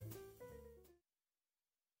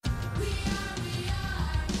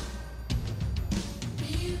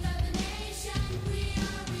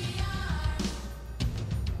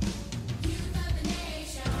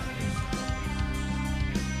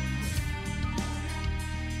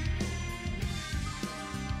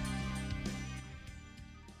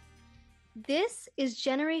This is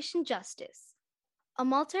Generation Justice, a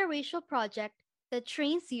multiracial project that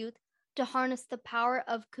trains youth to harness the power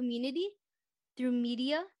of community through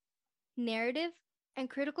media, narrative, and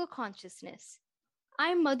critical consciousness.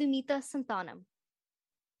 I'm Madhumita Santanam.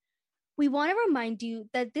 We want to remind you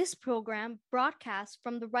that this program broadcasts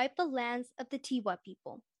from the rightful lands of the Tiwa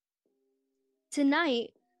people. Tonight,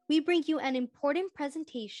 we bring you an important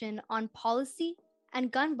presentation on policy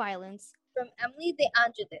and gun violence from Emily De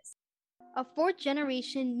Angelis, a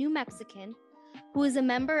fourth-generation New Mexican who is a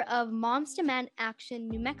member of Moms Demand Action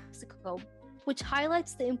New Mexico, which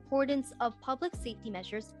highlights the importance of public safety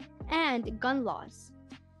measures and gun laws.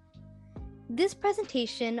 This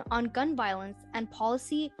presentation on gun violence and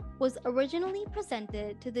policy was originally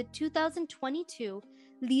presented to the 2022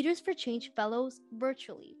 Leaders for Change Fellows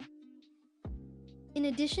virtually. In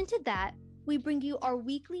addition to that, we bring you our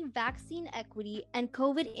weekly vaccine equity and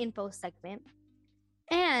COVID info segment.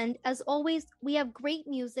 And as always, we have great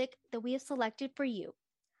music that we have selected for you.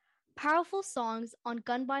 Powerful songs on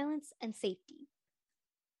gun violence and safety.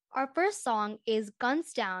 Our first song is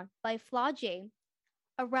Guns Down by Flaw J,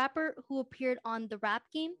 a rapper who appeared on The Rap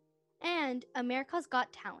Game and America's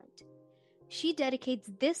Got Talent. She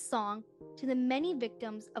dedicates this song to the many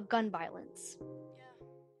victims of gun violence.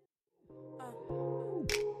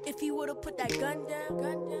 If he would've put that gun down,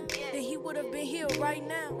 then he would've been here right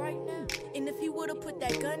now. And if he would've put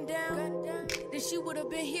that gun down, then she would've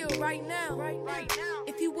been here right now.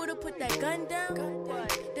 If he would've put that gun down,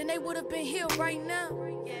 then they would've been here right now.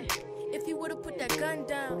 If he would've put that gun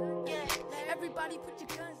down, everybody put your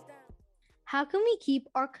guns down. How can we keep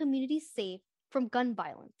our communities safe from gun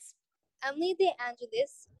violence? Emily De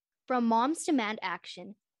Angelis from Moms Demand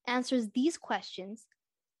Action answers these questions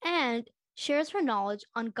and shares her knowledge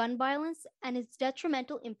on gun violence and its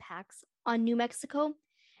detrimental impacts on New Mexico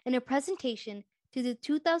in a presentation to the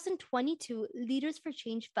 2022 Leaders for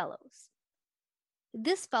Change Fellows.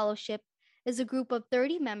 This fellowship is a group of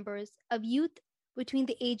 30 members of youth between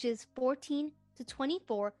the ages 14 to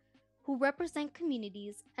 24 who represent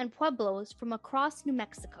communities and pueblos from across New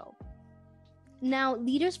Mexico. Now,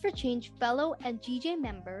 Leaders for Change Fellow and GJ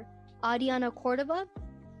member Adriana Cordova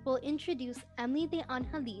will introduce Emily De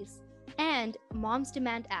Angelis and Moms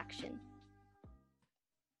Demand Action.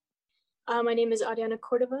 My name is Adriana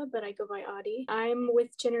Cordova, but I go by Adi. I'm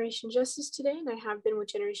with Generation Justice today, and I have been with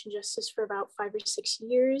Generation Justice for about 5 or 6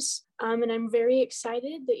 years. And I'm very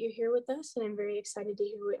excited that you're here with us, and I'm very excited to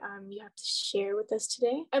hear what you have to share with us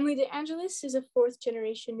today. Emily De Angelis is a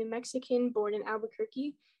fourth-generation New Mexican born in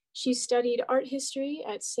Albuquerque. She studied art history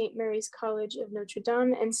at St. Mary's College of Notre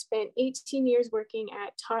Dame and spent 18 years working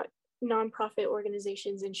at top nonprofit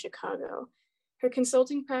organizations in Chicago. Her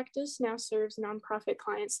consulting practice now serves nonprofit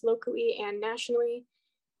clients locally and nationally,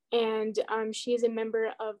 and she is a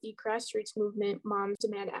member of the grassroots movement Moms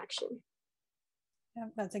Demand Action. Yeah,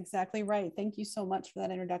 that's exactly right. Thank you so much for that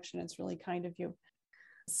introduction. It's really kind of you.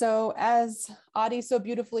 So as Adi so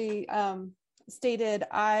beautifully stated,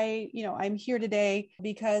 I'm here today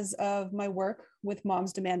because of my work with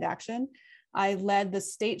Moms Demand Action. I led the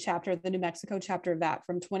state chapter, the New Mexico chapter of that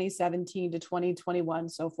from 2017 to 2021,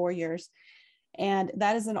 so 4 years. And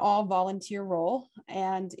that is an all volunteer role.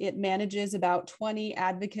 And it manages about 20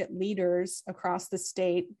 advocate leaders across the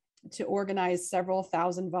state to organize several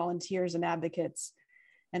thousand volunteers and advocates.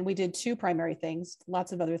 And we did two primary things,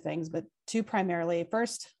 lots of other things, but two primarily.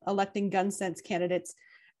 First, electing gun sense candidates.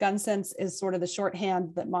 Gun sense is sort of the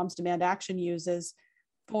shorthand that Moms Demand Action uses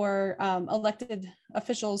for elected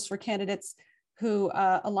officials, for candidates who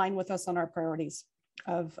align with us on our priorities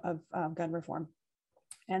of gun reform.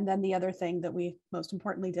 And then the other thing that we most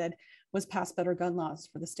importantly did was pass better gun laws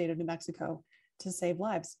for the state of New Mexico to save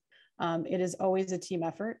lives. It is always a team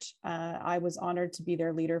effort. I was honored to be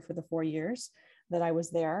their leader for the 4 years that I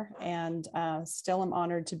was there, and still am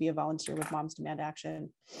honored to be a volunteer with Moms Demand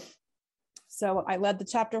Action. So I led the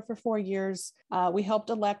chapter for 4 years. We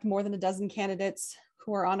helped elect more than a dozen candidates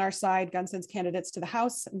who are on our side, gun sense candidates to the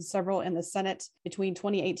House and several in the Senate. Between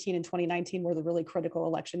 2018 and 2019 were the really critical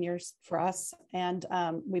election years for us. And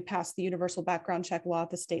we passed the universal background check law at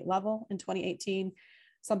the state level in 2018,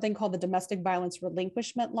 something called the Domestic Violence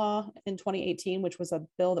Relinquishment Law in 2018, which was a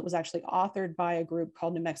bill that was actually authored by a group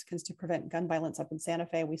called New Mexicans to Prevent Gun Violence up in Santa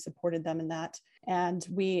Fe. We supported them in that. And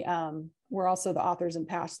we were also the authors and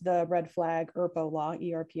passed the Red Flag ERPO law,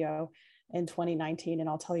 ERPO, in 2019. And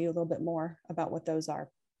I'll tell you a little bit more about what those are.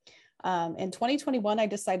 In 2021, I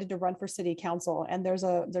decided to run for city council, and there's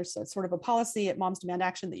a sort of a policy at Moms Demand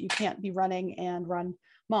Action that you can't be running and run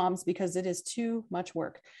moms because it is too much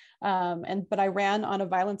work. But I ran on a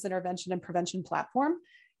violence intervention and prevention platform,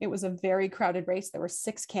 It was a very crowded race. There were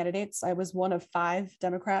 6 candidates. I was one of 5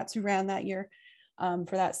 Democrats who ran that year for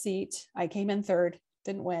that seat. I came in third,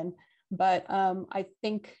 didn't win, but I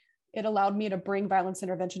think it allowed me to bring violence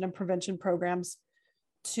intervention and prevention programs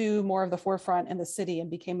to more of the forefront in the city and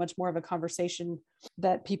became much more of a conversation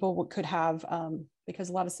that people could have because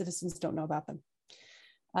a lot of citizens don't know about them.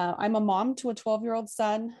 I'm a mom to a 12-year-old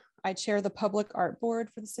son. I chair the public art board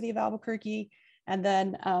for the city of Albuquerque. And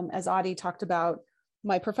then as Adi talked about,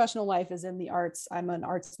 my professional life is in the arts. I'm an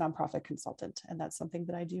arts nonprofit consultant, and that's something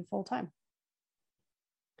that I do full time.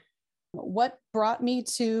 What brought me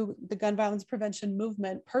to the gun violence prevention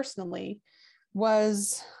movement personally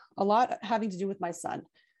was a lot having to do with my son.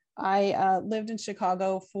 I lived in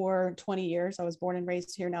Chicago for 20 years. I was born and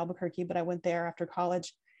raised here in Albuquerque, but I went there after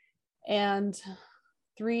college. And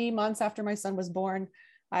 3 months after my son was born,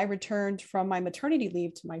 I returned from my maternity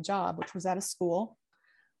leave to my job, which was at a school.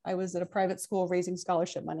 I was at a private school raising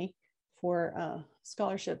scholarship money for a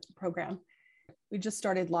scholarship program. We just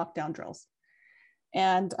started lockdown drills.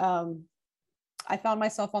 And I found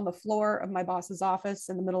myself on the floor of my boss's office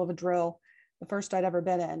in the middle of a drill, the first I'd ever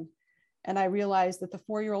been in. And I realized that the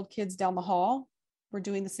 4-year-old kids down the hall were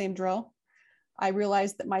doing the same drill. I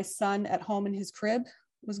realized that my son at home in his crib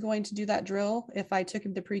was going to do that drill if I took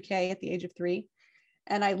him to pre-K at the age of 3.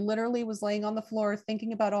 And I literally was laying on the floor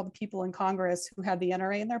thinking about all the people in Congress who had the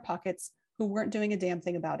NRA in their pockets who weren't doing a damn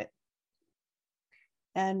thing about it.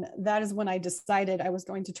 And that is when I decided I was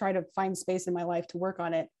going to try to find space in my life to work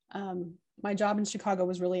on it. My job in Chicago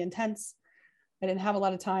was really intense. I didn't have a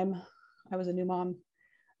lot of time. I was a new mom.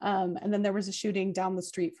 And then there was a shooting down the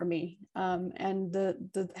street from me. And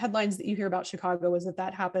the headlines that you hear about Chicago is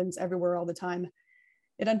that happens everywhere all the time.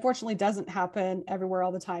 It unfortunately doesn't happen everywhere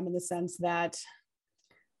all the time in the sense that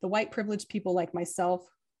the white privileged people like myself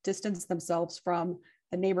distance themselves from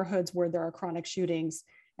the neighborhoods where there are chronic shootings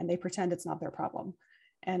and they pretend it's not their problem.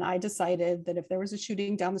 And I decided that if there was a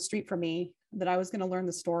shooting down the street from me, that I was going to learn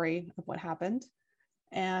the story of what happened.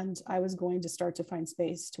 And I was going to start to find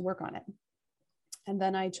space to work on it. And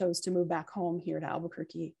then I chose to move back home here to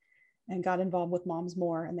Albuquerque and got involved with Moms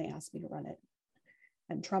More, and they asked me to run it.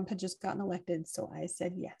 And Trump had just gotten elected, so I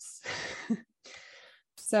said yes.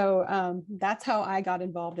 So that's how I got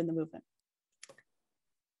involved in the movement.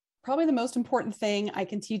 Probably the most important thing I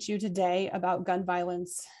can teach you today about gun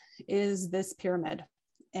violence is this pyramid.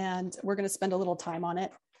 And we're going to spend a little time on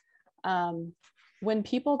it. When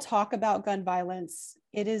people talk about gun violence,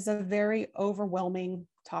 it is a very overwhelming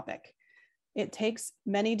topic. It takes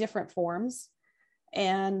many different forms.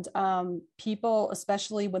 And people,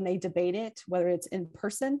 especially when they debate it, whether it's in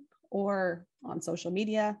person or on social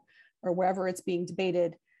media or wherever it's being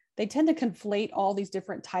debated, they tend to conflate all these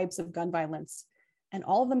different types of gun violence, and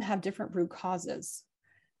all of them have different root causes.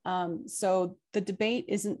 So the debate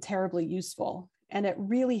isn't terribly useful, and it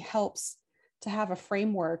really helps to have a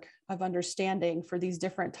framework of understanding for these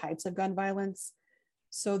different types of gun violence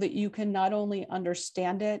so that you can not only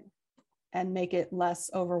understand it and make it less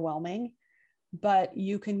overwhelming, but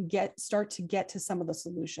you can start to get to some of the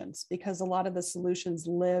solutions, because a lot of the solutions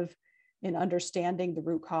live in understanding the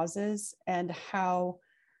root causes and how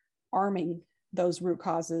arming those root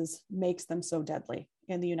causes makes them so deadly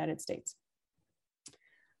in the United States.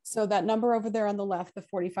 So that number over there on the left, the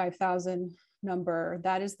 45,000 number,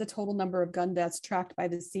 that is the total number of gun deaths tracked by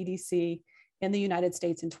the CDC in the United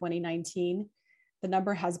States in 2019. The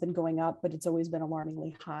number has been going up, but it's always been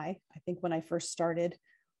alarmingly high. I think when I first started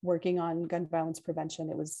working on gun violence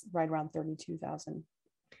prevention, it was right around 32,000.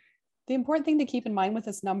 The important thing to keep in mind with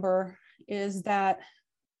this number is that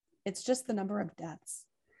it's just the number of deaths.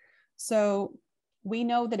 So we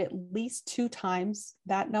know that at least 2 times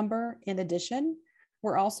that number in addition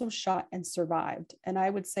were also shot and survived. And I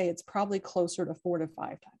would say it's probably closer to 4 to 5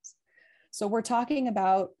 times. So we're talking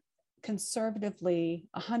about conservatively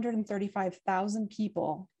 135,000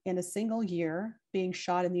 people in a single year being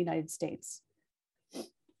shot in the United States.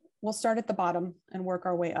 We'll start at the bottom and work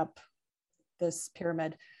our way up this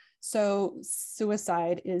pyramid. So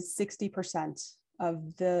suicide is 60%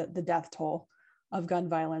 of the death toll of gun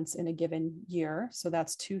violence in a given year. So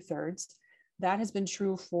that's 2/3. That has been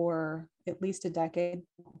true for at least a decade,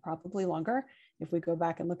 probably longer, if we go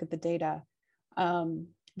back and look at the data.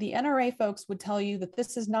 The NRA folks would tell you that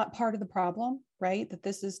this is not part of the problem, right? That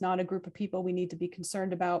this is not a group of people we need to be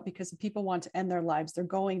concerned about, because if people want to end their lives, they're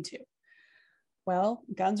going to. Well,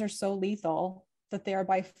 guns are so lethal that they are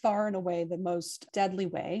by far and away the most deadly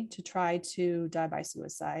way to try to die by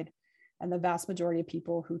suicide. And the vast majority of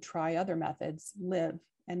people who try other methods live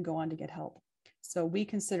and go on to get help. So we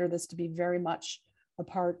consider this to be very much a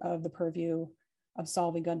part of the purview of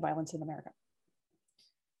solving gun violence in America.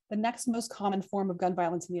 The next most common form of gun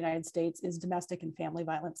violence in the United States is domestic and family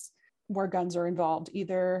violence, where guns are involved,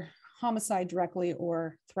 either homicide directly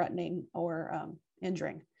or threatening or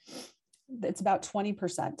injuring. It's about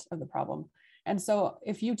 20% of the problem. And so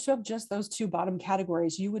if you took just those two bottom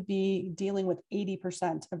categories, you would be dealing with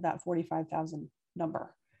 80% of that 45,000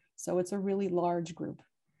 number. So it's a really large group.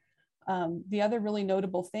 The other really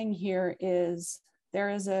notable thing here is there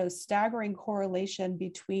is a staggering correlation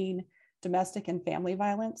between domestic and family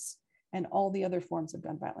violence and all the other forms of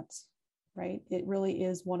gun violence, right? It really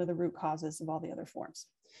is one of the root causes of all the other forms.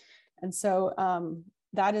 And so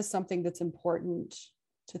that is something that's important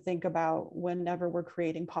to think about whenever we're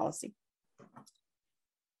creating policy.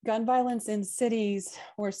 Gun violence in cities,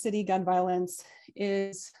 or city gun violence,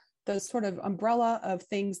 is the sort of umbrella of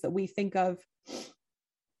things that we think of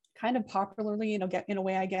kind of popularly, in a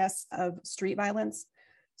way, I guess, of street violence.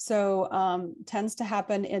 So tends to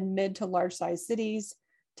happen in mid to large size cities,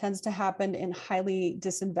 tends to happen in highly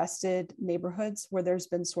disinvested neighborhoods where there's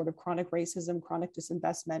been sort of chronic racism, chronic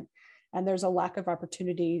disinvestment, and there's a lack of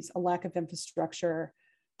opportunities, a lack of infrastructure.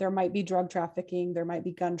 There might be drug trafficking, there might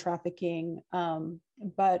be gun trafficking,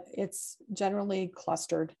 but it's generally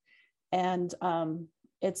clustered. And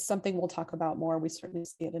it's something we'll talk about more. We certainly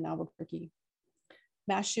see it in Albuquerque.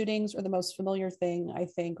 Mass shootings are the most familiar thing, I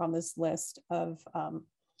think, on this list of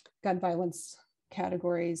gun violence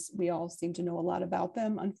categories. We all seem to know a lot about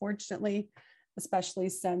them, unfortunately, especially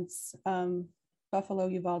since Buffalo,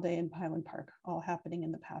 Uvalde, and Highland Park, all happening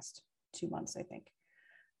in the past 2 months, I think.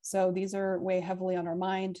 So these are way heavily on our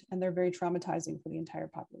mind, and they're very traumatizing for the entire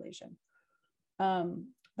population.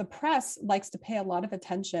 The press likes to pay a lot of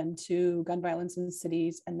attention to gun violence in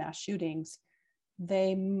cities and mass shootings.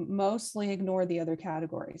 They mostly ignore the other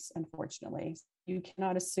categories, unfortunately. You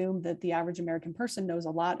cannot assume that the average American person knows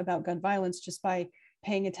a lot about gun violence just by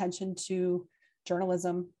paying attention to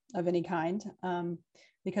journalism of any kind,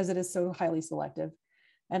 because it is so highly selective.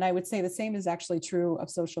 And I would say the same is actually true of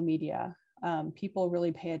social media. People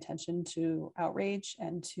really pay attention to outrage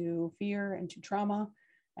and to fear and to trauma.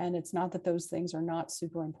 And it's not that those things are not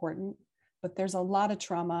super important, but there's a lot of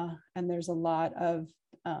trauma and there's a lot of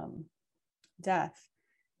death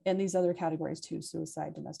in these other categories too: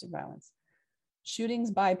 suicide, domestic violence. Shootings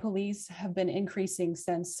by police have been increasing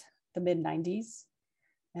since the mid-90s,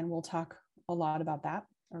 and we'll talk a lot about that,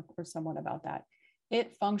 or somewhat about that.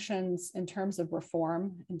 It functions in terms of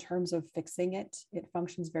reform, in terms of fixing it. It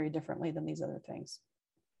functions very differently than these other things,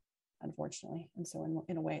 unfortunately. And so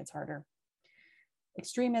in a way, it's harder.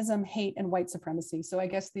 Extremism, hate, and white supremacy. So I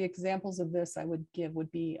guess the examples of this I would give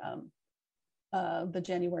would be the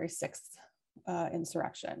January 6th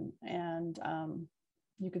insurrection. And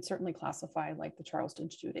you could certainly classify like the Charleston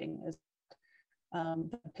shooting as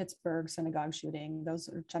the Pittsburgh synagogue shooting. Those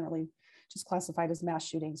are generally just classified as mass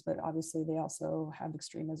shootings, but obviously they also have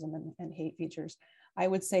extremism and hate features. I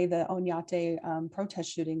would say the Oñate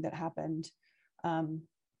protest shooting that happened 2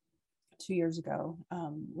 years ago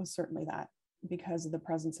was certainly that, because of the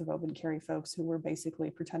presence of open carry folks who were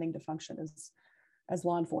basically pretending to function as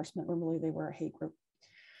law enforcement when really they were a hate group.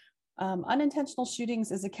 Unintentional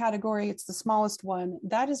shootings is a category. It's the smallest one.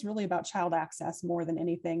 That is really about child access more than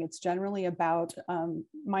anything. It's generally about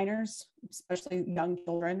minors, especially young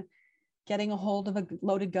children, getting a hold of a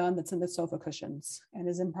loaded gun that's in the sofa cushions and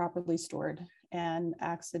is improperly stored, and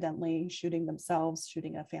accidentally shooting themselves,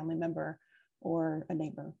 shooting a family member or a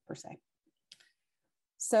neighbor per se.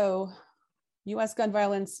 So US gun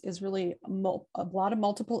violence is really a lot of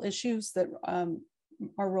multiple issues that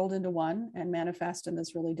are rolled into one and manifest in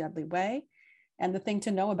this really deadly way. And the thing to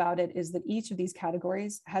know about it is that each of these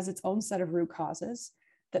categories has its own set of root causes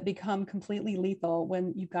that become completely lethal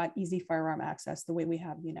when you've got easy firearm access the way we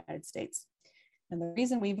have in the United States. And the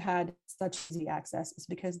reason we've had such easy access is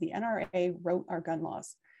because the NRA wrote our gun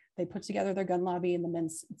laws. They put together their gun lobby in the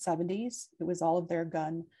mid-70s. It was all of their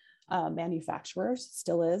gun manufacturers,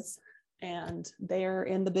 still is. And they're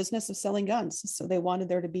in the business of selling guns. So they wanted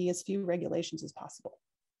there to be as few regulations as possible.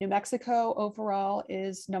 New Mexico overall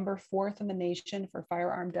is number 4th in the nation for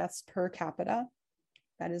firearm deaths per capita.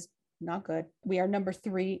 That is not good. We are number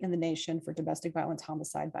 3 in the nation for domestic violence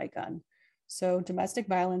homicide by gun. So domestic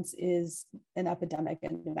violence is an epidemic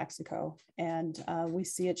in New Mexico, and we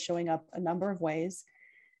see it showing up a number of ways.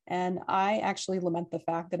 And I actually lament the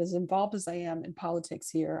fact that, as involved as I am in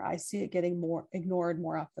politics here, I see it getting more ignored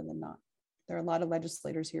more often than not. There are a lot of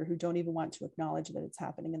legislators here who don't even want to acknowledge that it's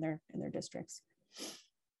happening in their districts.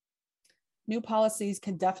 New policies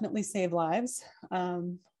can definitely save lives.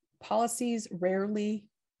 Policies rarely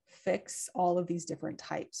fix all of these different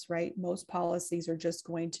types, right? Most policies are just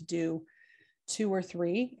going to do 2 or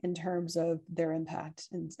 3 in terms of their impact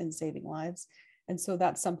in saving lives. And so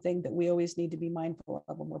that's something that we always need to be mindful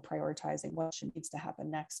of when we're prioritizing what needs to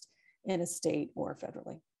happen next in a state or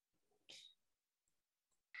federally.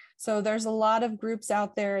 So there's a lot of groups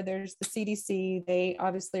out there. There's the CDC. They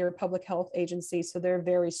obviously are a public health agency, so they're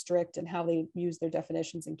very strict in how they use their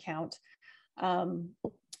definitions and count.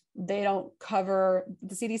 They don't cover,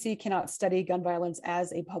 the CDC cannot study gun violence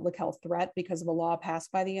as a public health threat because of a law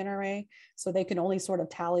passed by the NRA. So they can only sort of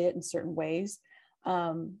tally it in certain ways.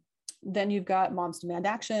 Then you've got Moms Demand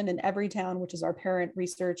Action in Everytown, which is our parent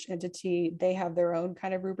research entity. They have their own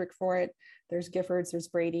kind of rubric for it. There's Giffords, there's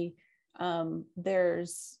Brady.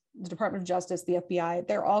 There's the Department of Justice, the FBI.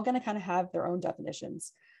 They're all going to kind of have their own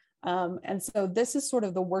definitions. And so this is sort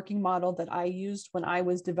of the working model that I used when I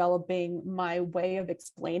was developing my way of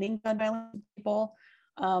explaining gun violence to people,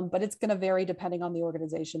 but it's going to vary depending on the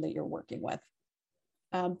organization that you're working with.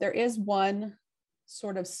 There is one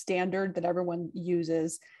sort of standard that everyone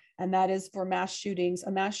uses, and that is for mass shootings.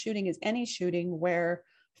 A mass shooting is any shooting where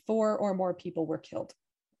 4 or more people were killed.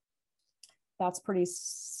 That's pretty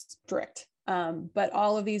strict. But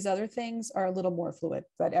all of these other things are a little more fluid.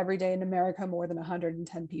 But every day in America, more than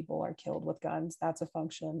 110 people are killed with guns. That's a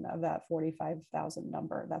function of that 45,000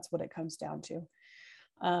 number. That's what it comes down to.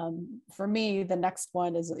 For me, the next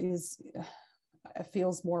one is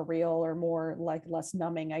feels more real or more like less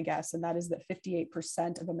numbing, I guess. And that is that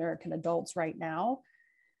 58% of American adults right now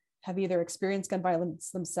have either experienced gun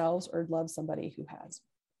violence themselves or love somebody who has.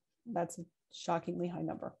 That's a shockingly high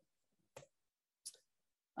number.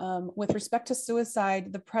 With respect to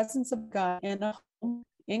suicide, the presence of a gun in a home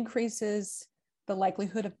increases the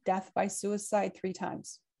likelihood of death by suicide 3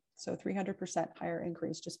 times. So 300% higher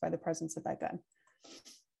increase just by the presence of that gun.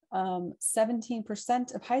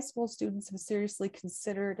 17% of high school students have seriously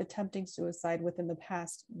considered attempting suicide within the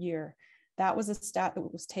past year. That was a stat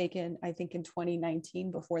that was taken, I think, in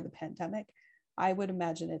 2019 before the pandemic. I would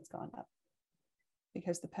imagine it's gone up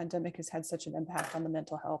because the pandemic has had such an impact on the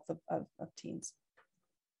mental health of teens.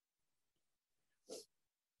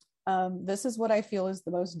 This is what I feel is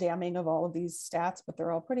the most damning of all of these stats, but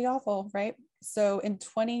they're all pretty awful, right? So in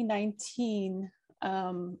 2019,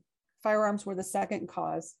 firearms were the second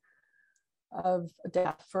cause of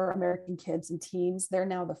death for American kids and teens. They're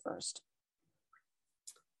now the first.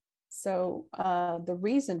 So the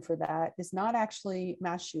reason for that is not actually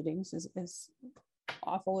mass shootings, as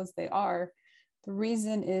awful as they are. The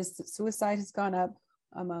reason is that suicide has gone up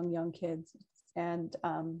among young kids, and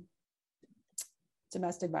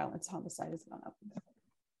domestic violence, homicide has gone up.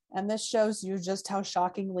 And this shows you just how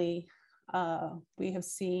shockingly we have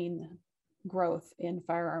seen growth in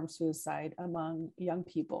firearm suicide among young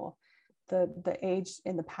people. The age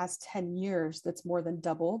in the past 10 years that's more than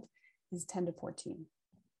doubled is 10 to 14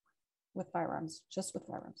 with firearms, just with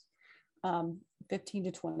firearms. 15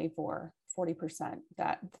 to 24, 40%.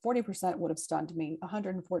 That 40% would have stunned me.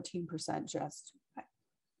 114% just,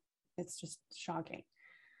 it's just shocking.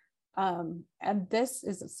 And this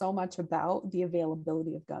is so much about the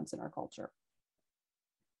availability of guns in our culture.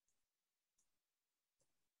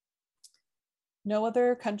 No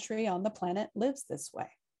other country on the planet lives this way.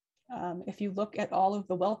 If you look at all of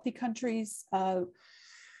the wealthy countries,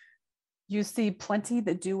 you see plenty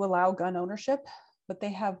that do allow gun ownership, but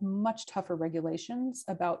they have much tougher regulations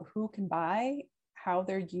about who can buy, how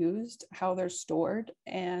they're used, how they're stored,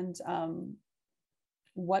 and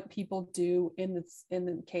what people do in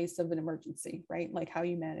the case of an emergency, right? Like how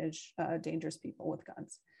you manage dangerous people with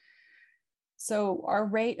guns. So our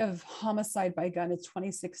rate of homicide by gun is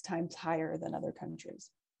 26 times higher than other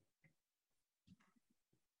countries.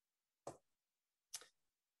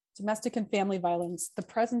 Domestic and family violence. The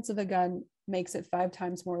presence of a gun makes it 5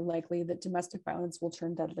 times more likely that domestic violence will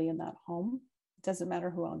turn deadly in that home. It doesn't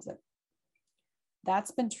matter who owns it.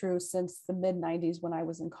 That's been true since the mid-90s when I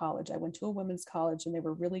was in college. I went to a women's college and they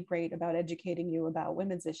were really great about educating you about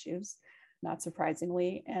women's issues, not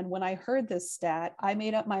surprisingly. And when I heard this stat, I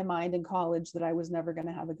made up my mind in college that I was never going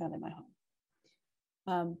to have a gun in my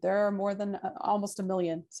home. There are more than almost 1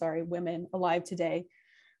 million, women alive today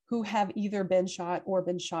who have either been shot or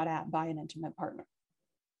been shot at by an intimate partner.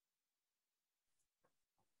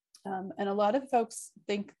 And a lot of folks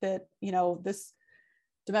think that, you know, this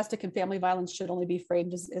domestic and family violence should only be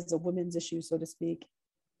framed as a women's issue, so to speak.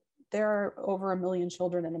 There are over 1 million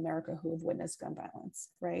children in America who have witnessed gun violence,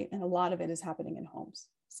 right? And a lot of it is happening in homes.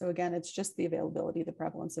 So again, it's just the availability, the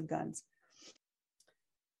prevalence of guns.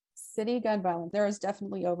 City gun violence, there is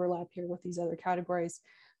definitely overlap here with these other categories.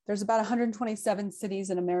 There's about 127 cities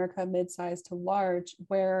in America, mid-sized to large,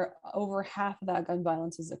 where over half of that gun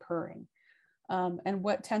violence is occurring. And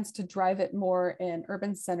what tends to drive it more in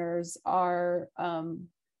urban centers are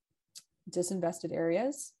disinvested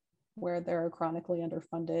areas where there are chronically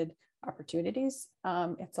underfunded opportunities.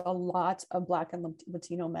 It's a lot of Black and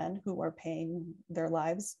Latino men who are paying their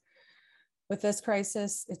lives with this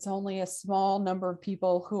crisis. It's only a small number of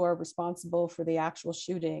people who are responsible for the actual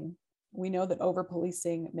shooting. We know that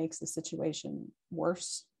over-policing makes the situation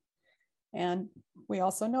worse. And we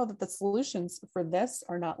also know that the solutions for this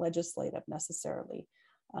are not legislative necessarily.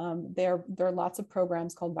 There are lots of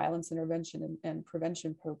programs called violence intervention and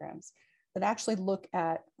prevention programs that actually look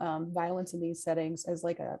at violence in these settings as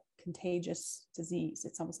like a contagious disease.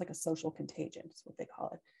 It's almost like a social contagion, is what they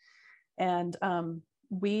call it. And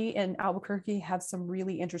we in Albuquerque have some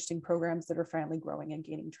really interesting programs that are finally growing and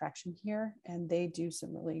gaining traction here, and they do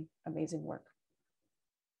some really amazing work.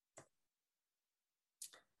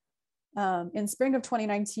 In spring of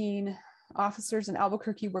 2019, officers in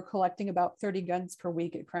Albuquerque were collecting about 30 guns per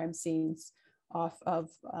week at crime scenes off of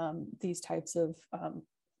these types of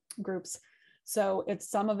groups. So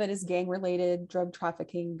some of it is gang related, drug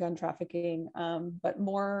trafficking, gun trafficking, but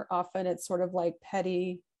more often it's sort of like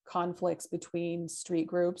petty conflicts between street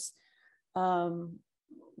groups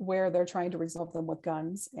where they're trying to resolve them with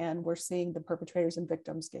guns. And we're seeing the perpetrators and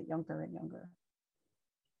victims get younger and younger.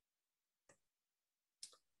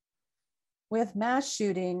 With mass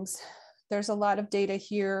shootings, there's a lot of data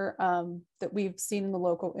here that we've seen in the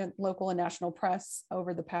local and national press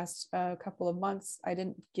over the past couple of months. I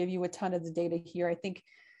didn't give you a ton of the data here. I think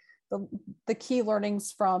the key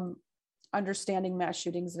learnings from understanding mass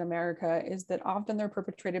shootings in America is that often they're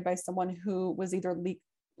perpetrated by someone who was either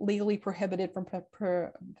legally prohibited from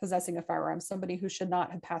possessing a firearm, somebody who should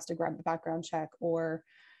not have passed a background check or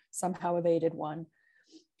somehow evaded one,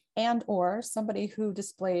 and or somebody who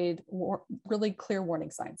displayed really clear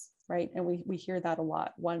warning signs, right? And we hear that a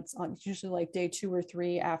lot. Once on usually like day 2 or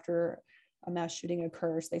 3 after a mass shooting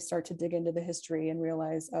occurs, they start to dig into the history and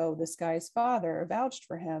realize, oh, this guy's father vouched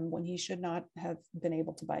for him when he should not have been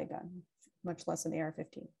able to buy a gun, much less an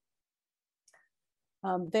AR-15.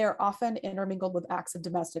 They are often intermingled with acts of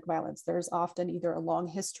domestic violence. There's often either a long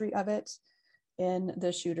history of it in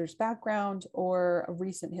the shooter's background or a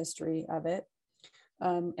recent history of it.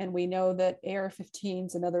 And we know that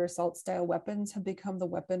AR-15s and other assault style weapons have become the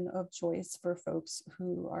weapon of choice for folks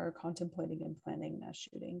who are contemplating and planning mass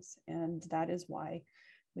shootings. And that is why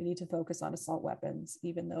we need to focus on assault weapons,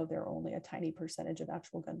 even though they're only a tiny percentage of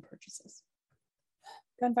actual gun purchases.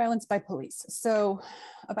 Gun violence by police. So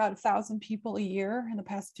about 1,000 people a year in the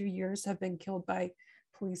past few years have been killed by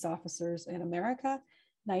police officers in America.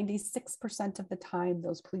 96% of the time,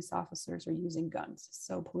 those police officers are using guns.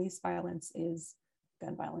 So police violence is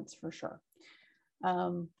gun violence for sure.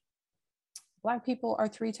 Black people are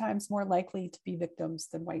 3 times more likely to be victims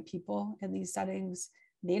than white people in these settings.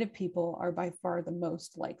 Native people are by far the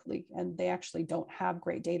most likely, and they actually don't have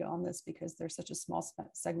great data on this because they're such a small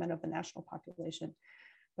segment of the national population.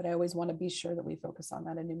 But I always want to be sure that we focus on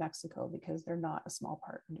that in New Mexico because they're not a small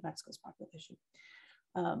part of New Mexico's population.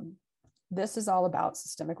 This is all about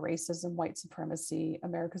systemic racism, white supremacy,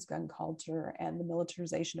 America's gun culture, and the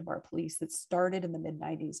militarization of our police that started in the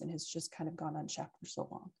mid-90s and has just kind of gone unchecked for so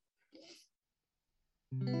long.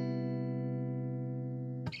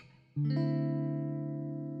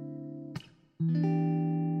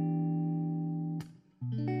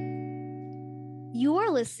 You are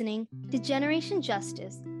listening to Generation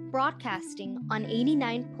Justice, broadcasting on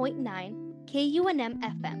 89.9 KUNM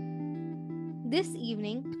FM. This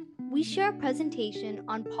evening, we share a presentation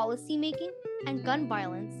on policymaking and gun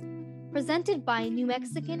violence presented by New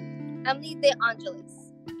Mexican Emily De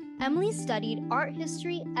Angelis. Emily studied art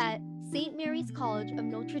history at St. Mary's College of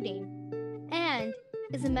Notre Dame and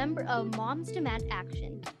is a member of Moms Demand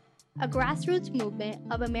Action, a grassroots movement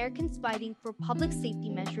of Americans fighting for public safety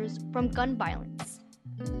measures from gun violence.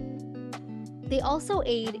 They also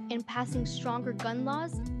aid in passing stronger gun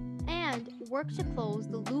laws and work to close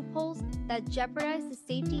the loopholes that jeopardize the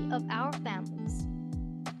safety of our families.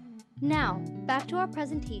 Now, back to our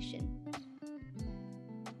presentation.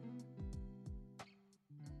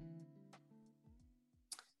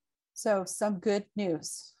 So some good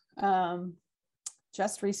news.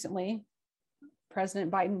 Just recently,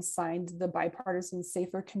 President Biden signed the Bipartisan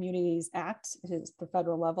Safer Communities Act. It is the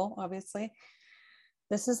federal level, obviously.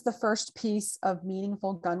 This is the first piece of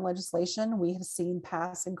meaningful gun legislation we have seen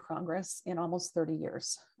pass in Congress in almost 30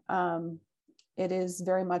 years. It is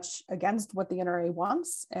very much against what the NRA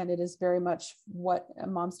wants, and it is very much what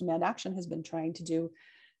Moms Demand Action has been trying to do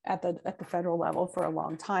at the federal level for a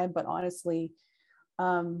long time. But honestly,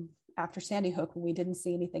 after Sandy Hook, when we didn't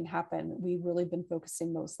see anything happen, we've really been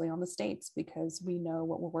focusing mostly on the states because we know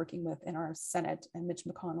what we're working with in our Senate, and Mitch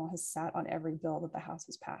McConnell has sat on every bill that the House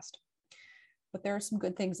has passed. But there are some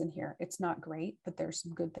good things in here. It's not great, but there's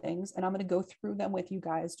some good things. And I'm going to go through them with you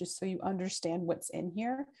guys just so you understand what's in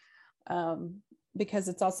here, because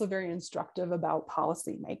it's also very instructive about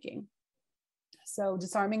policy making. So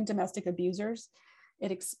disarming domestic abusers,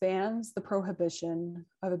 it expands the prohibition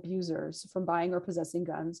of abusers from buying or possessing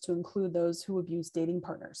guns to include those who abuse dating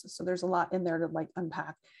partners. So there's a lot in there to like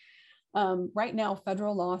unpack. Right now,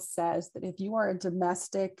 federal law says that if you are a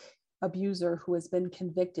domestic abuser who has been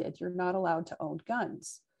convicted, you're not allowed to own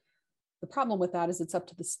guns. The problem with that is it's up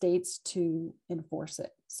to the states to enforce it.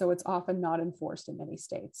 So it's often not enforced in many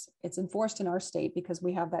states. It's enforced in our state because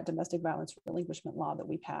we have that domestic violence relinquishment law that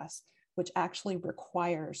we pass, which actually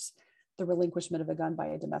requires the relinquishment of a gun by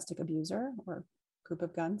a domestic abuser or group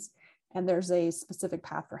of guns. And there's a specific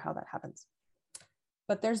path for how that happens.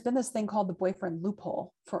 But there's been this thing called the boyfriend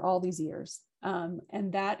loophole for all these years.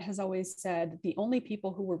 And that has always said the only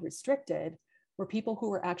people who were restricted were people who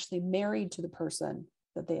were actually married to the person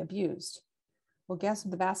that they abused. Well, guess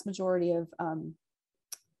what? The vast majority of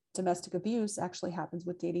domestic abuse actually happens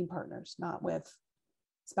with dating partners, not with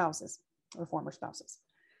spouses or former spouses.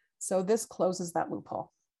 So this closes that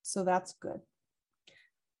loophole. So that's good.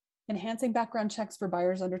 Enhancing background checks for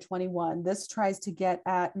buyers under 21. This tries to get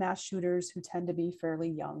at mass shooters who tend to be fairly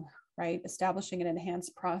young, right? Establishing an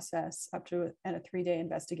enhanced process up to a 3-day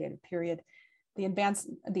investigative period. The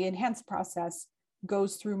enhanced process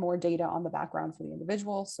goes through more data on the background for the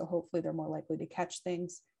individual. So hopefully they're more likely to catch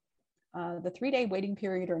things. The 3-day waiting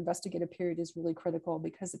period or investigative period is really critical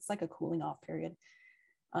because it's like a cooling off period.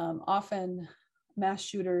 Often mass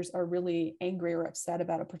shooters are really angry or upset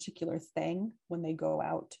about a particular thing when they go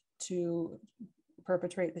out to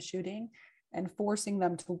perpetrate the shooting, and forcing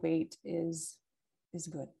them to wait is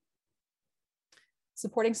good.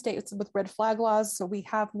 Supporting states with red flag laws. So we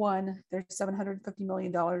have one, there's $750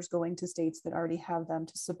 million going to states that already have them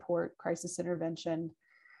to support crisis intervention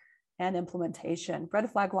and implementation.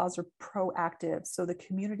 Red flag laws are proactive. So the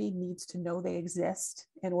community needs to know they exist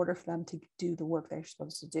in order for them to do the work they're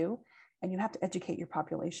supposed to do. And you have to educate your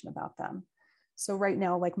population about them. So right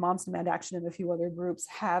now, like Moms Demand Action and a few other groups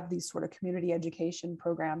have these sort of community education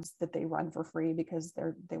programs that they run for free because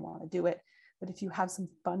they want to do it. But if you have some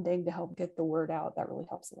funding to help get the word out, that really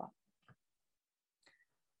helps a lot.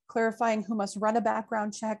 Clarifying who must run a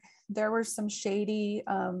background check. There were some shady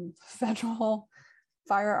federal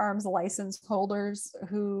firearms license holders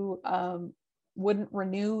who wouldn't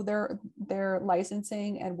renew their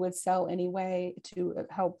licensing and would sell anyway to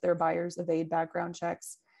help their buyers evade background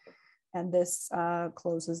checks. And this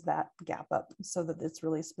closes that gap up so that it's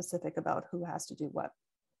really specific about who has to do what.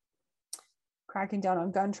 Cracking down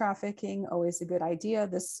on gun trafficking, always a good idea.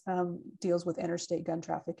 This deals with interstate gun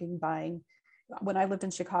trafficking buying. When I lived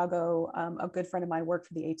in Chicago, a good friend of mine worked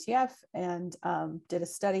for the ATF and did a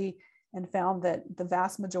study and found that the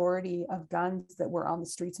vast majority of guns that were on the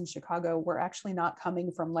streets in Chicago were actually not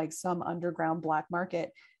coming from like some underground black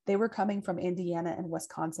market. They were coming from Indiana and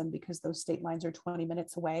Wisconsin because those state lines are 20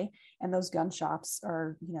 minutes away and those gun shops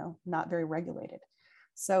are, not very regulated.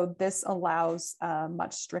 So this allows a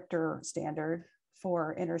much stricter standard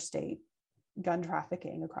for interstate gun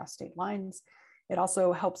trafficking across state lines. It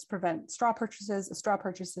also helps prevent straw purchases. A straw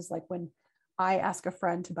purchase is like when I ask a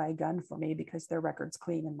friend to buy a gun for me because their record's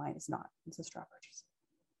clean and mine is not. It's a straw purchase.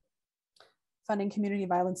 Funding community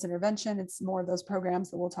violence intervention. It's more of those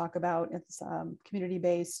programs that we'll talk about. It's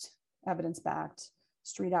community-based, evidence-backed,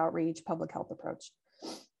 street outreach, public health approach.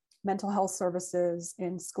 Mental health services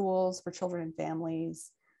in schools for children and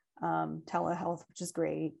families, telehealth, which is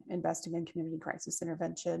great, investing in community crisis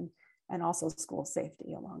intervention, and also school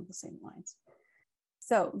safety along the same lines.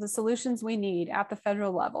 So the solutions we need at the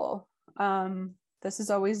federal level. This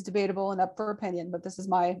is always debatable and up for opinion, but this is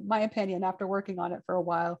my opinion after working on it for a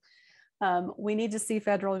while. We need to see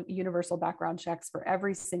federal universal background checks for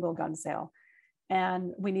every single gun sale.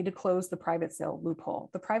 And we need to close the private sale loophole.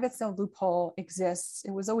 The private sale loophole exists.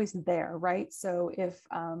 It was always there, right? So if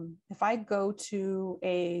I go to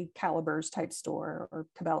a Calibers type store or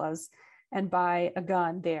Cabela's and buy a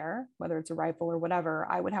gun there, whether it's a rifle or whatever,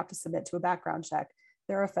 I would have to submit to a background check.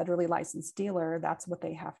 They're a federally licensed dealer. That's what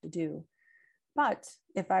they have to do. But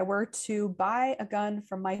if I were to buy a gun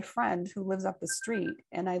from my friend who lives up the street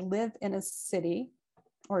and I live in a city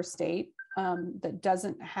or state that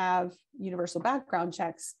doesn't have universal background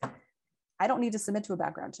checks, I don't need to submit to a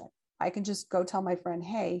background check. I can just go tell my friend,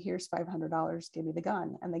 hey, here's $500, give me the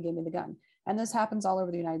gun. And they give me the gun. And this happens all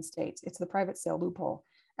over the United States. It's the private sale loophole.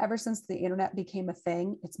 Ever since the internet became a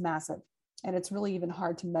thing, it's massive. And it's really even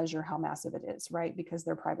hard to measure how massive it is, right? Because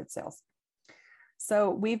they're private sales. So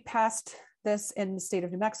we've passed this in the state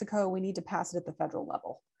of New Mexico. We need to pass it at the federal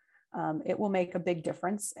level. It will make a big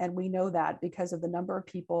difference. And we know that because of the number of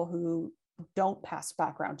people who don't pass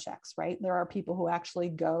background checks, right? There are people who actually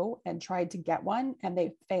go and try to get one and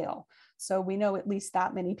they fail. So we know at least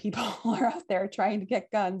that many people are out there trying to get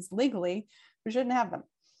guns legally who shouldn't have them.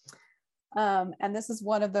 And this is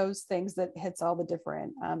one of those things that hits all the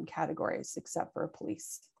different categories except for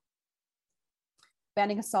police.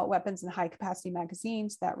 Banning assault weapons and high capacity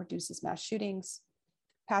magazines, that reduces mass shootings.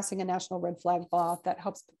 Passing a national red flag law that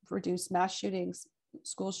helps reduce mass shootings,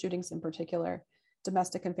 school shootings in particular,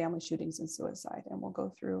 domestic and family shootings, and suicide. And we'll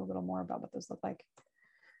go through a little more about what those look like.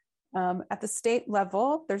 At the state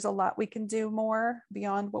level, there's a lot we can do more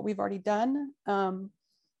beyond what we've already done.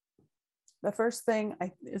 The first thing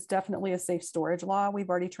is definitely a safe storage law. We've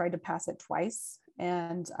already tried to pass it twice,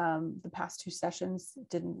 and the past 2 sessions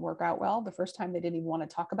didn't work out well. The first time they didn't even want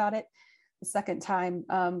to talk about it. The second time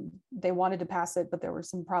they wanted to pass it, but there were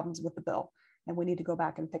some problems with the bill and we need to go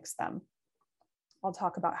back and fix them. I'll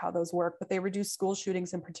talk about how those work, but they reduce school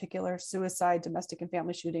shootings in particular, suicide, domestic and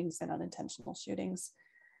family shootings, and unintentional shootings,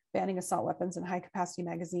 banning assault weapons and high capacity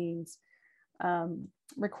magazines,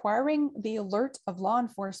 requiring the alert of law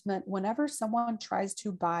enforcement whenever someone tries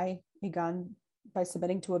to buy a gun by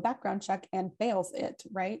submitting to a background check and fails it,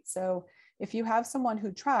 right? So if you have someone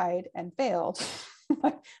who tried and failed,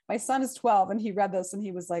 my son is 12 and he read this and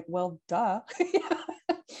he was like, well, duh.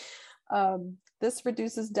 This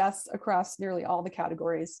reduces deaths across nearly all the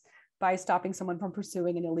categories by stopping someone from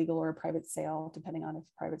pursuing an illegal or a private sale, depending on if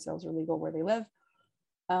private sales are legal where they live.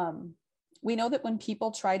 We know that when people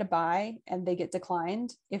try to buy and they get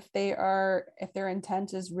declined, if their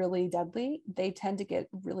intent is really deadly, they tend to get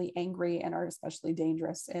really angry and are especially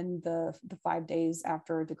dangerous in the 5 days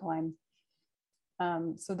after a decline.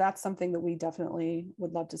 So that's something that we definitely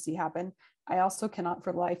would love to see happen. I also cannot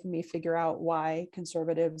for the life of me figure out why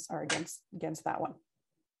conservatives are against that one.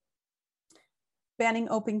 Banning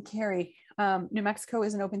open carry. New Mexico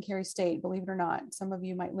is an open carry state, believe it or not. Some of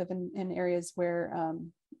you might live in areas where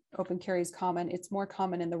open carry is common. It's more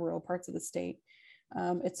common in the rural parts of the state.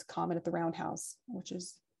 It's common at the roundhouse, which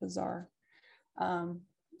is bizarre.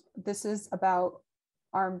 This is about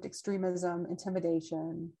armed extremism,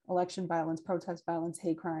 intimidation, election violence, protest violence,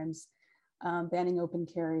 hate crimes. Banning open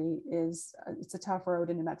carry it's a tough road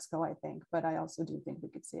in New Mexico, I think, but I also do think we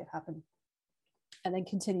could see it happen. And then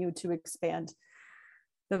continue to expand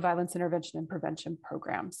the violence intervention and prevention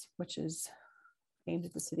programs, which is aimed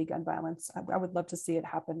at the city gun violence. I would love to see it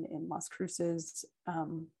happen in Las Cruces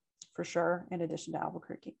for sure, in addition to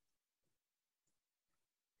Albuquerque.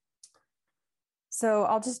 So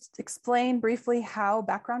I'll just explain briefly how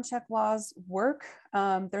background check laws work.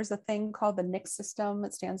 There's a thing called the NICS system.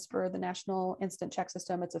 It stands for the National Instant Check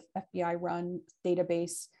System. It's a FBI-run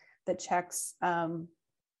database that checks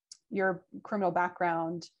your criminal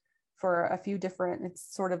background for a few different, it's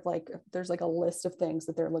sort of like, there's like a list of things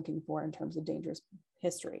that they're looking for in terms of dangerous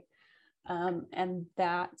history. And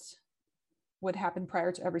that would happen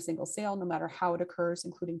prior to every single sale, no matter how it occurs,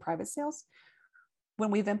 including private sales. When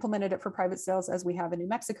we've implemented it for private sales, as we have in New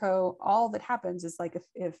Mexico, all that happens is like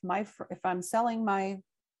if I'm selling my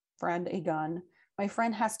friend a gun, my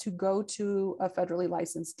friend has to go to a federally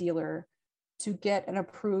licensed dealer to get an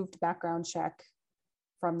approved background check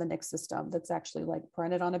from the NICS system that's actually like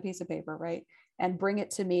printed on a piece of paper, right? And bring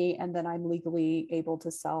it to me, and then I'm legally able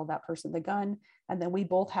to sell that person the gun. And then we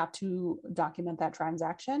both have to document that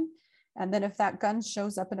transaction. And then if that gun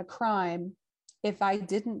shows up in a crime, if I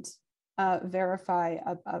didn't verify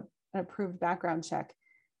an approved background check,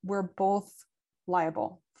 we're both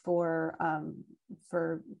liable for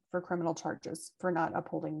criminal charges for not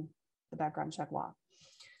upholding the background check law.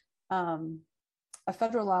 A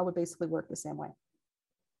federal law would basically work the same way.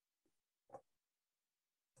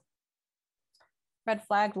 Red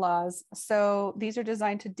flag laws. So these are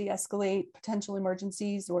designed to de-escalate potential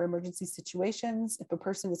emergencies or emergency situations. If a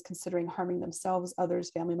person is considering harming themselves,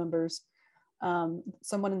 others, family members,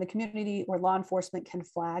 someone in the community or law enforcement can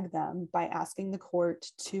flag them by asking the court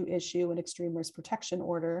to issue an extreme risk protection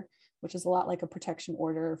order, which is a lot like a protection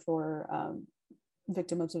order for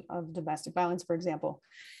victims of domestic violence, for example.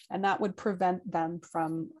 And that would prevent them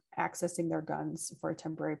from accessing their guns for a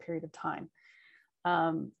temporary period of time.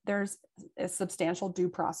 There's a substantial due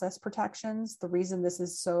process protections. The reason this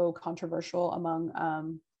is so controversial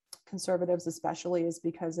among conservatives especially is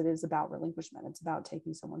because it is about relinquishment. It's about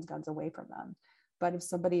taking someone's guns away from them. But if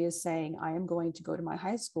somebody is saying, I am going to go to my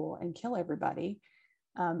high school and kill everybody,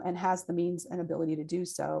 and has the means and ability to do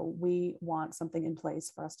so, we want something in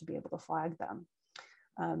place for us to be able to flag them.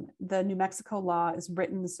 The New Mexico law is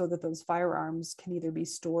written so that those firearms can either be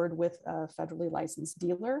stored with a federally licensed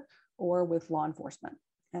dealer or with law enforcement.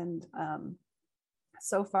 And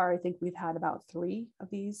so far, I think we've had about 3 of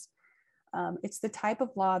these. It's the type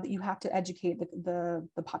of law that you have to educate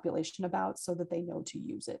the population about so that they know to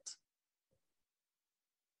use it.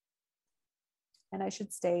 And I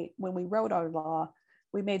should state, when we wrote our law,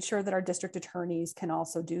 we made sure that our district attorneys can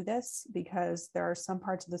also do this, because there are some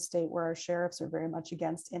parts of the state where our sheriffs are very much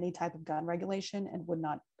against any type of gun regulation and would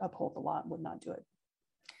not uphold the law and would not do it.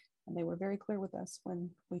 And they were very clear with us when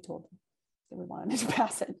we told them that we wanted to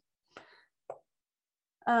pass it.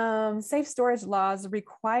 Safe storage laws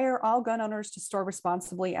require all gun owners to store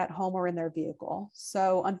responsibly at home or in their vehicle.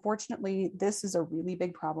 So unfortunately, this is a really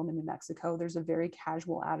big problem in New Mexico. There's a very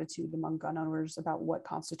casual attitude among gun owners about what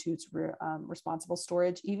constitutes responsible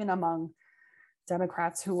storage, even among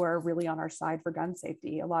Democrats who are really on our side for gun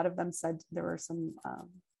safety. A lot of them said, there were some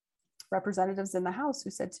representatives in the House who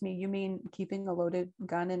said to me, "You mean keeping a loaded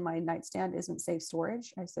gun in my nightstand isn't safe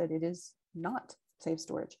storage?" I said, "It is not safe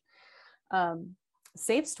storage."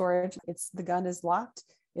 Safe storage, the gun is locked,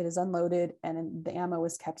 it is unloaded, and the ammo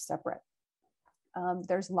is kept separate.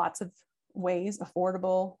 There's lots of ways,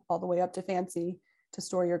 affordable all the way up to fancy, to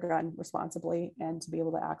store your gun responsibly and to be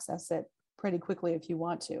able to access it pretty quickly if you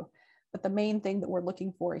want to. But the main thing that we're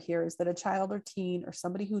looking for here is that a child or teen or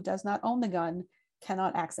somebody who does not own the gun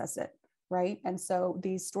cannot access it, right? And so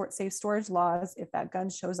these safe storage laws, if that gun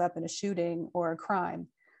shows up in a shooting or a crime,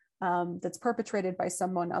 that's perpetrated by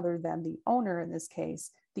someone other than the owner in this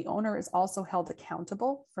case, the owner is also held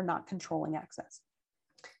accountable for not controlling access.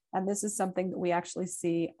 And this is something that we actually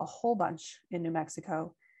see a whole bunch in New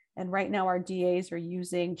Mexico. And right now our DAs are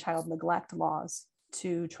using child neglect laws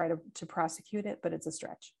to try to prosecute it, but it's a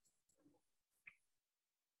stretch.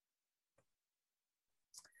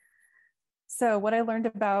 So what I learned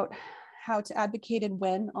about how to advocate and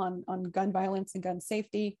win on gun violence and gun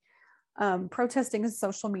safety. Protesting and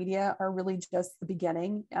social media are really just the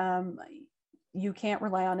beginning. You can't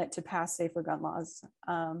rely on it to pass safer gun laws.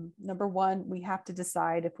 Number one, we have to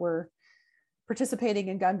decide if we're participating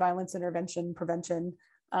in gun violence intervention, prevention,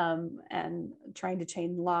 and trying to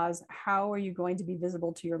change laws. How are you going to be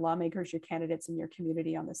visible to your lawmakers, your candidates, and your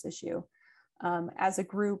community on this issue? As a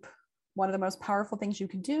group, one of the most powerful things you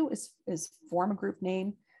can do is form a group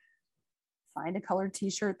name, find a colored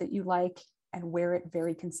t-shirt that you like, and wear it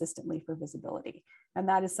very consistently for visibility. And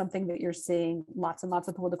that is something that you're seeing lots and lots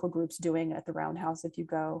of political groups doing at the Roundhouse. If you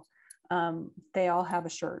go, they all have a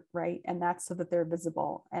shirt, right? And that's so that they're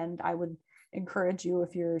visible. And I would encourage you,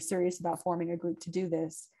 if you're serious about forming a group, to do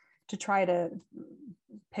this, to try to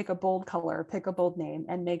pick a bold color, pick a bold name,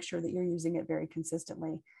 and make sure that you're using it very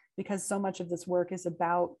consistently, because so much of this work is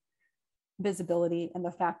about visibility and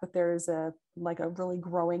the fact that there's a really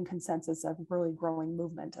growing consensus, of really growing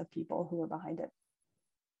movement of people who are behind it.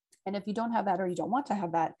 And if you don't have that, or you don't want to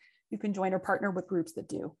have that, you can join or partner with groups that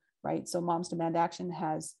do, right? So Moms Demand Action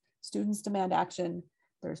has Students Demand Action,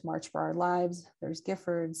 there's March for Our Lives, there's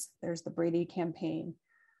Giffords, there's the Brady campaign.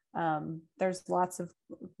 There's lots of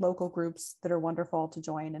local groups that are wonderful to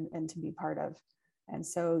join and to be part of. And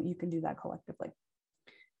so you can do that collectively.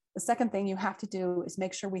 The second thing you have to do is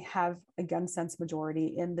make sure we have a gun sense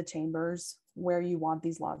majority in the chambers where you want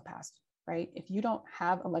these laws passed, right? If you don't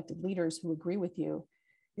have elected leaders who agree with you,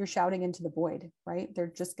 you're shouting into the void, right? They're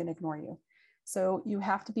just going to ignore you. So you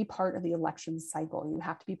have to be part of the elections cycle. You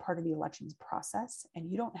have to be part of the elections process,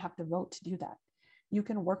 and you don't have to vote to do that. You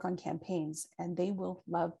can work on campaigns and they will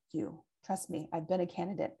love you. Trust me, I've been a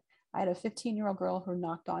candidate. I had a 15-year-old girl who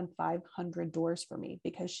knocked on 500 doors for me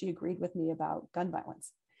because she agreed with me about gun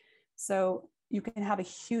violence. So you can have a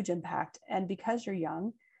huge impact. And because you're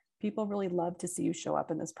young, people really love to see you show up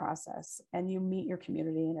in this process, and you meet your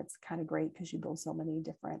community, and it's kind of great because you build so many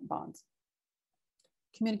different bonds.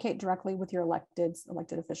 Communicate directly with your elected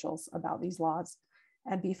officials about these laws,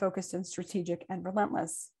 and be focused and strategic and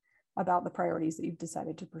relentless about the priorities that you've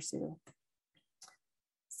decided to pursue.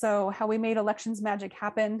 So how we made elections magic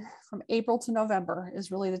happen from April to November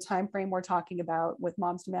is really the time frame we're talking about. With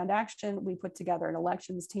Moms Demand Action, we put together an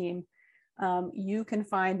elections team. You can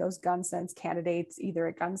find those gun sense candidates either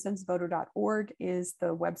at gunsensevoter.org is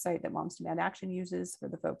the website that Moms Demand Action uses for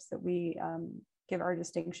the folks that we give our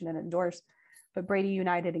distinction and endorse, but Brady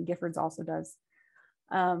United and Giffords also does.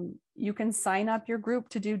 You can sign up your group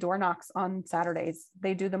to do door knocks on Saturdays.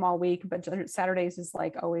 They do them all week, but Saturdays is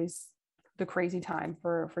like always the crazy time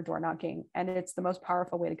for door knocking. And it's the most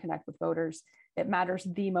powerful way to connect with voters. It matters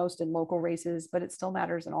the most in local races, but it still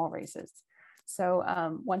matters in all races. So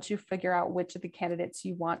once you figure out which of the candidates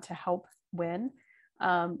you want to help win,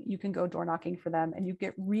 you can go door knocking for them, and you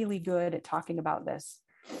get really good at talking about this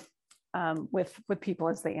with people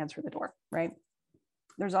as they answer the door, right?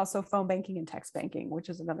 There's also phone banking and text banking, which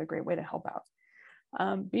is another great way to help out.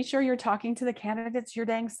 Be sure you're talking to the candidates your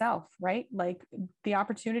dang self, right? Like the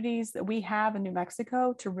opportunities that we have in New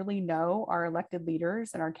Mexico to really know our elected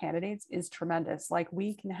leaders and our candidates is tremendous. Like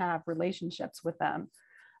we can have relationships with them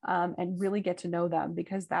and really get to know them,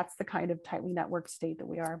 because that's the kind of tightly networked state that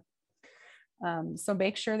we are. So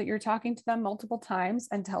make sure that you're talking to them multiple times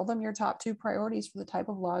and tell them your top 2 priorities for the type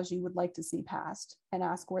of laws you would like to see passed, and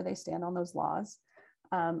ask where they stand on those laws.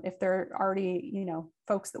 If they're already,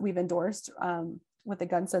 folks that we've endorsed with the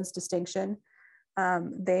gun sense distinction,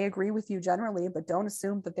 they agree with you generally, but don't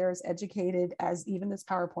assume that they're as educated as even this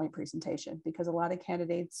PowerPoint presentation, because a lot of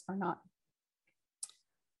candidates are not.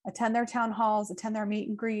 Attend their town halls, attend their meet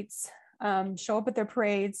and greets, show up at their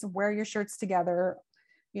parades, wear your shirts together.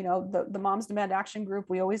 The Moms Demand Action group,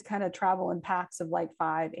 we always kind of travel in packs of like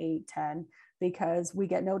 5, 8, 10, because we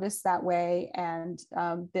get noticed that way. And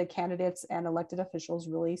the candidates and elected officials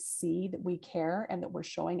really see that we care and that we're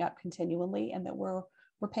showing up continually and that we're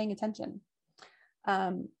paying attention.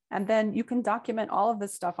 And then you can document all of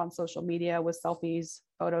this stuff on social media with selfies,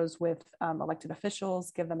 photos with elected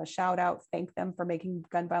officials, give them a shout out, thank them for making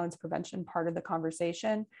gun violence prevention part of the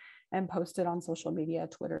conversation, and post it on social media.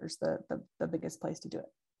 Twitter's the biggest place to do it.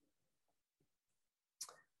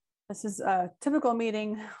 This is a typical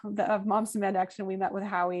meeting of Moms Demand Action. We met with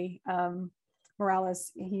Howie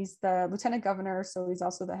Morales. He's the lieutenant governor, so he's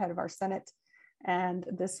also the head of our Senate. And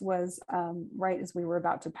this was right as we were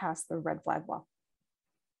about to pass the red flag law.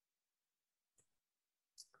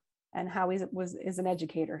 And Howie is an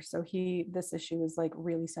educator, so this issue is like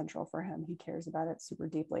really central for him. He cares about it super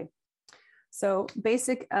deeply. So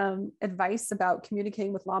basic advice about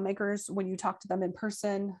communicating with lawmakers when you talk to them in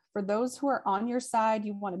person. For those who are on your side,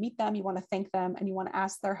 you want to meet them, you want to thank them, and you want to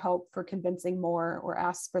ask their help for convincing more, or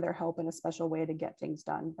ask for their help in a special way to get things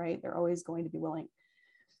done, right? They're always going to be willing.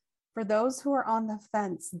 For those who are on the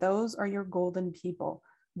fence, those are your golden people.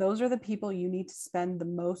 Those are the people you need to spend the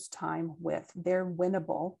most time with. They're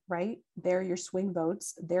winnable, right? They're your swing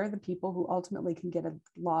votes. They're the people who ultimately can get a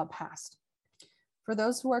law passed. For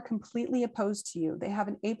those who are completely opposed to you, they have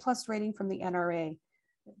an A+ rating from the NRA.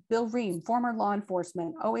 Bill Ream, former law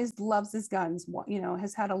enforcement, always loves his guns,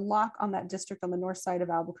 has had a lock on that district on the north side of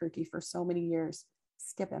Albuquerque for so many years.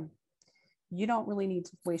 Skip him. You don't really need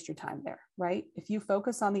to waste your time there, right? If you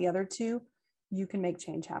focus on the other 2, you can make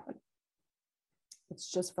change happen.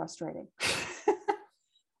 It's just frustrating.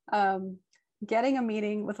 Getting a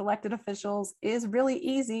meeting with elected officials is really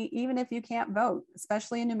easy, even if you can't vote,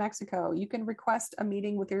 especially in New Mexico. You can request a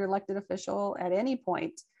meeting with your elected official at any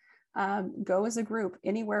point. Go as a group.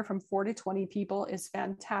 Anywhere from 4 to 20 people is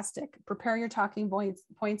fantastic. Prepare your talking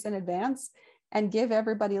points in advance and give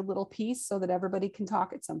everybody a little piece so that everybody can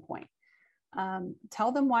talk at some point.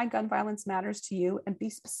 Tell them why gun violence matters to you, and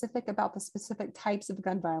be specific about the specific types of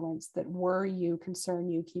gun violence that worry you,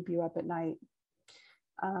 concern you, keep you up at night.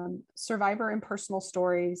 Survivor and personal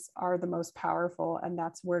stories are the most powerful, and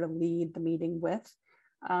that's where to lead the meeting with.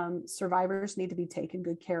 Survivors need to be taken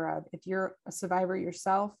good care of. If you're a survivor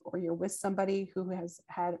yourself, or you're with somebody who has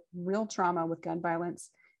had real trauma with gun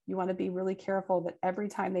violence, you want to be really careful that every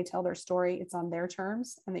time they tell their story, it's on their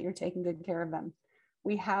terms and that you're taking good care of them.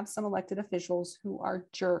 We have some elected officials who are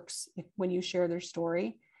jerks when you share their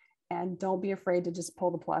story, and don't be afraid to just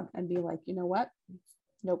pull the plug and be like, you know what?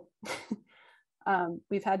 Nope.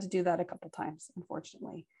 We've had to do that a couple times,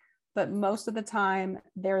 unfortunately, but most of the time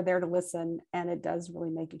they're there to listen, and it does really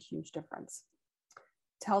make a huge difference.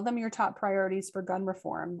 Tell them your top priorities for gun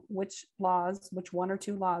reform, which 1 or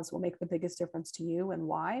 2 laws will make the biggest difference to you and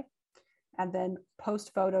why, and then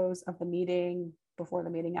post photos of the meeting, before the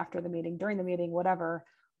meeting, after the meeting, during the meeting, whatever,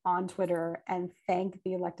 on Twitter, and thank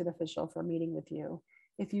the elected official for meeting with you.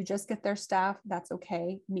 If you just get their staff, that's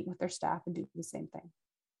okay. Meet with their staff and do the same thing.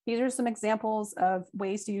 These are some examples of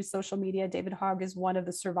ways to use social media. David Hogg is one of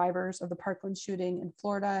the survivors of the Parkland shooting in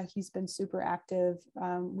Florida. He's been super active,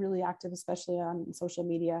 really active, especially on social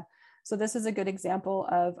media. So this is a good example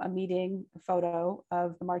of a meeting photo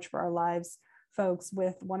of the March for Our Lives folks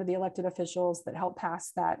with one of the elected officials that helped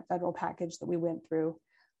pass that federal package that we went through.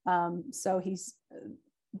 So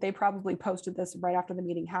they probably posted this right after the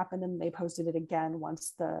meeting happened, and they posted it again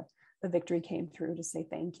once the victory came through to say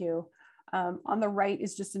thank you. On the right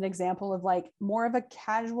is just an example of like more of a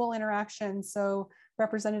casual interaction. So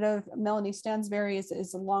Representative Melanie Stansberry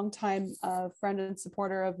is a longtime friend and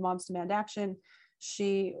supporter of Moms Demand Action.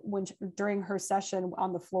 during her session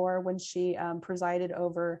on the floor, when she presided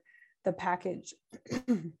over the package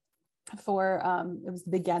for it was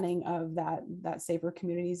the beginning of that Safer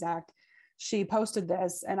Communities Act, she posted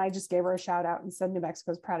this, and I just gave her a shout out and said, New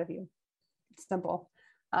Mexico's proud of you. It's simple.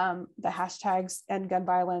 The hashtags End Gun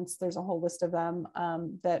Violence, there's a whole list of them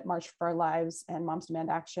that March for Our Lives and Moms Demand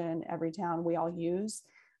Action, Everytown, we all use.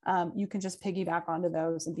 You can just piggyback onto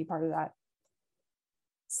those and be part of that.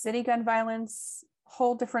 City gun violence,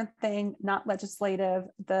 whole different thing, not legislative.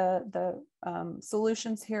 The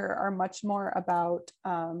solutions here are much more about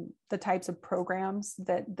the types of programs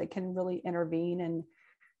that can really intervene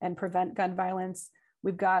and prevent gun violence.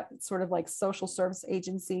 We've got sort of like social service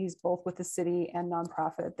agencies, both with the city and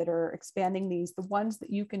nonprofit, that are expanding these. The ones that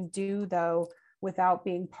you can do, though, without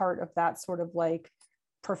being part of that sort of like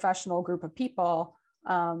professional group of people,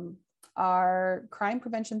 are crime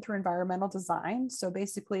prevention through environmental design. So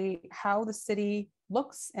basically how the city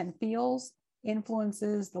looks and feels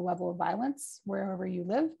influences the level of violence wherever you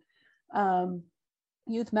live.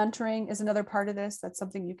 Youth mentoring is another part of this. That's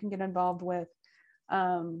something you can get involved with.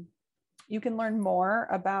 You can learn more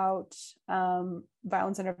about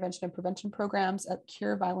violence intervention and prevention programs at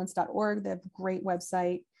cureviolence.org. They have a great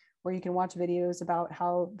website where you can watch videos about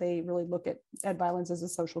how they really look at violence as a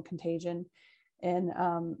social contagion in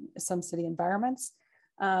some city environments.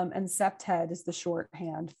 And CPTED is the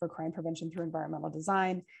shorthand for crime prevention through environmental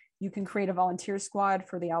design. You can create a volunteer squad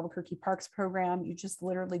for the Albuquerque Parks program. You just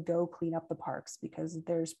literally go clean up the parks, because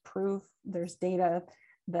there's proof, there's data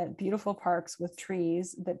that beautiful parks with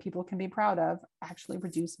trees that people can be proud of actually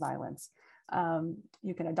reduce violence.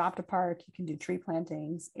 You can adopt a park, you can do tree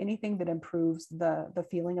plantings, anything that improves the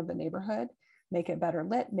feeling of the neighborhood, make it better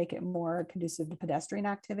lit, make it more conducive to pedestrian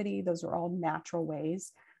activity. Those are all natural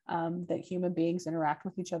ways that human beings interact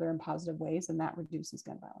with each other in positive ways, and that reduces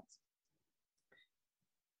gun violence.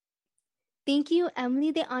 Thank you,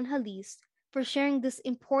 Emily de Angelis, for sharing this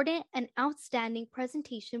important and outstanding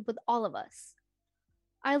presentation with all of us.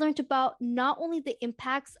 I learned about not only the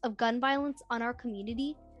impacts of gun violence on our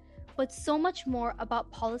community, but so much more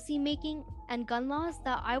about policy making and gun laws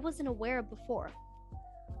that I wasn't aware of before.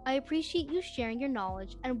 I appreciate you sharing your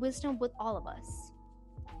knowledge and wisdom with all of us.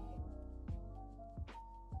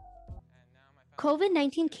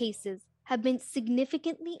 COVID-19 cases have been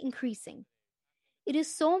significantly increasing. It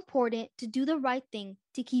is so important to do the right thing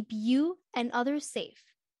to keep you and others safe.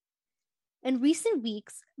 In recent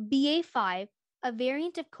weeks, BA.5, a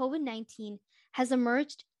variant of COVID-19, has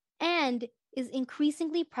emerged and is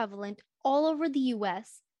increasingly prevalent all over the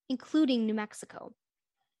US, including New Mexico.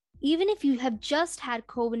 Even if you have just had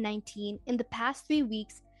COVID-19 in the past 3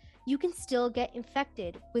 weeks, you can still get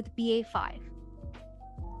infected with BA.5.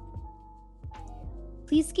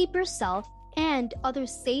 Please keep yourself and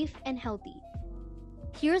others safe and healthy.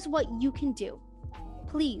 Here's what you can do.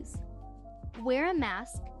 Please wear a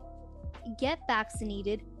mask, get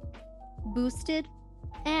vaccinated, boosted,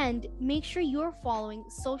 and make sure you're following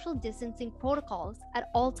social distancing protocols at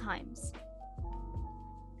all times.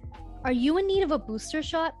 Are you in need of a booster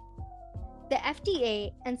shot? The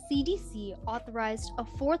FDA and CDC authorized a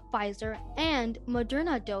fourth Pfizer and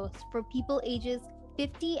Moderna dose for people ages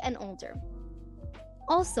 50 and older.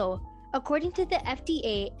 Also, according to the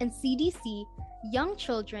FDA and CDC, young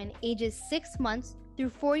children ages 6 months through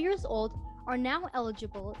 4 years old are now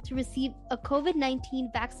eligible to receive a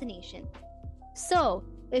COVID-19 vaccination. So,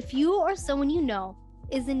 if you or someone you know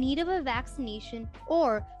is in need of a vaccination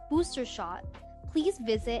or booster shot, please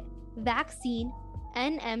visit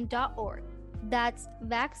vaccinenm.org. That's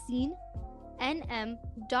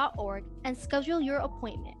vaccinenm.org and schedule your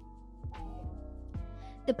appointment.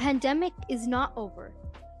 The pandemic is not over.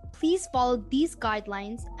 Please follow these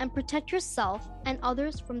guidelines and protect yourself and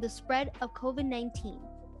others from the spread of COVID-19.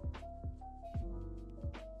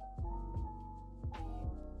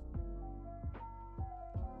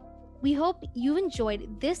 We hope you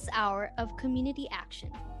enjoyed this hour of community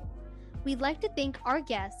action. We'd like to thank our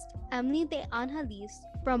guest, Emily de Angelis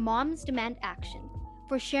from Moms Demand Action,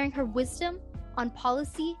 for sharing her wisdom on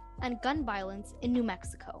policy and gun violence in New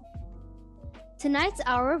Mexico. Tonight's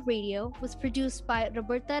hour of radio was produced by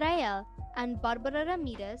Roberta Rael and Barbara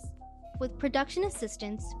Ramirez, with production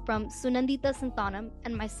assistance from Sunandita Santanam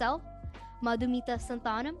and myself, Madhumita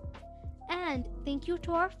Santanam. And thank you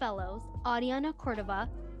to our fellows, Ariana Cordova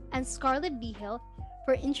and Scarlett Vigil,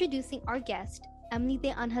 for introducing our guest, Emily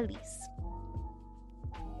de Angelis.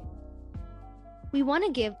 We want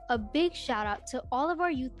to give a big shout out to all of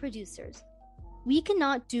our youth producers. We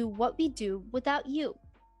cannot do what we do without you.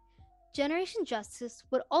 Generation Justice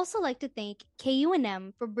would also like to thank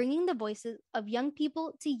KUNM for bringing the voices of young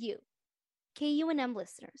people to you. KUNM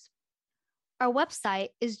listeners. Our website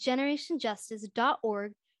is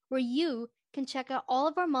generationjustice.org, where you can check out all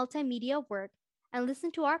of our multimedia work and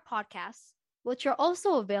listen to our podcasts, which are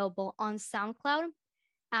also available on SoundCloud,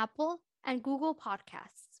 Apple, and Google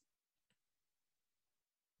Podcasts.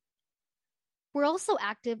 We're also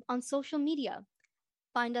active on social media.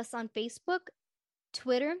 Find us on Facebook,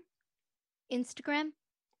 Twitter, Instagram,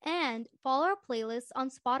 and follow our playlists on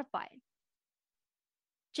Spotify.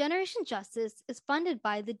 Generation Justice is funded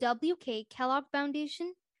by the W.K. Kellogg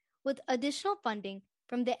Foundation, with additional funding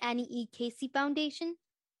from the Annie E. Casey Foundation,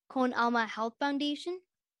 Con Alma Health Foundation,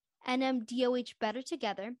 NMDOH Better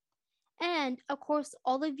Together, and, of course,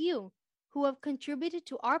 all of you who have contributed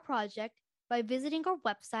to our project by visiting our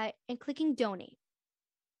website and clicking Donate.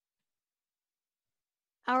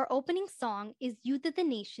 Our opening song is Youth of the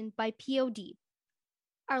Nation by POD.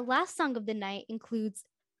 Our last song of the night includes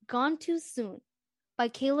Gone Too Soon by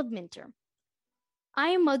Caleb Minter. I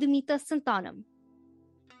am Madhumita Santanam.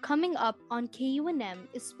 Coming up on KUNM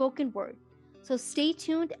is Spoken Word, so stay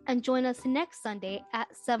tuned and join us next Sunday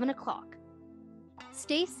at 7 o'clock.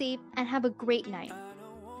 Stay safe and have a great night. I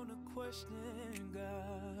don't wanna question